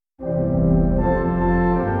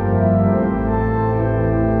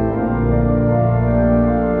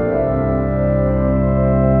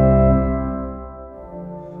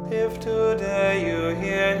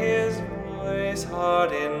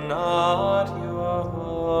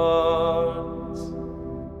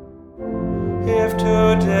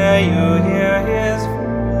today you hear his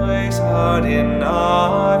voice, harden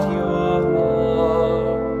not your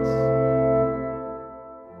hearts.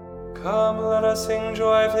 Come, let us sing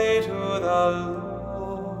joyfully to the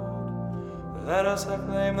Lord. Let us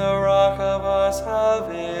acclaim the rock of our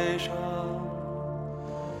salvation.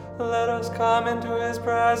 Let us come into his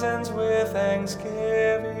presence with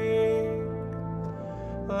thanksgiving.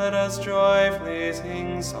 Let us joyfully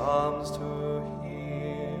sing psalms to him.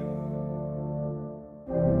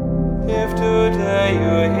 If today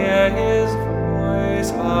you hear his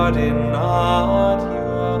voice, harden not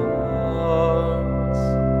your hearts.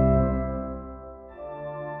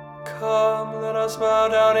 Come, let us bow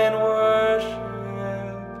down in worship.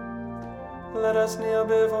 Let us kneel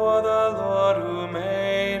before the Lord who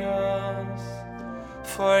made us.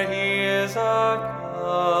 For he is our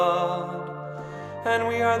God, and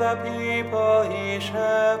we are the people he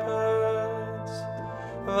shepherds,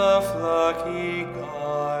 the flock he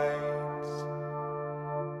guides.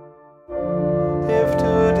 If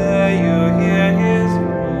today you hear his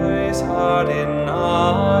voice, harden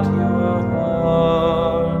not your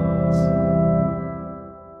hearts.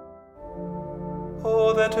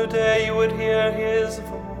 Oh, that today you would hear his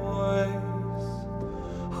voice.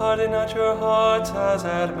 Harden not your hearts as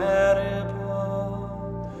at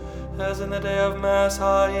Meribah, as in the day of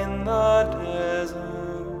Massah in the desert,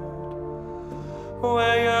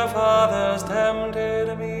 where your fathers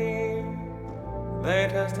tempted me. They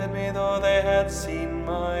tested me though they had seen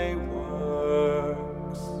my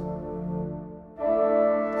works.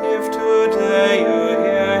 If today you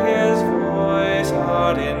hear his voice,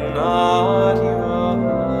 harden not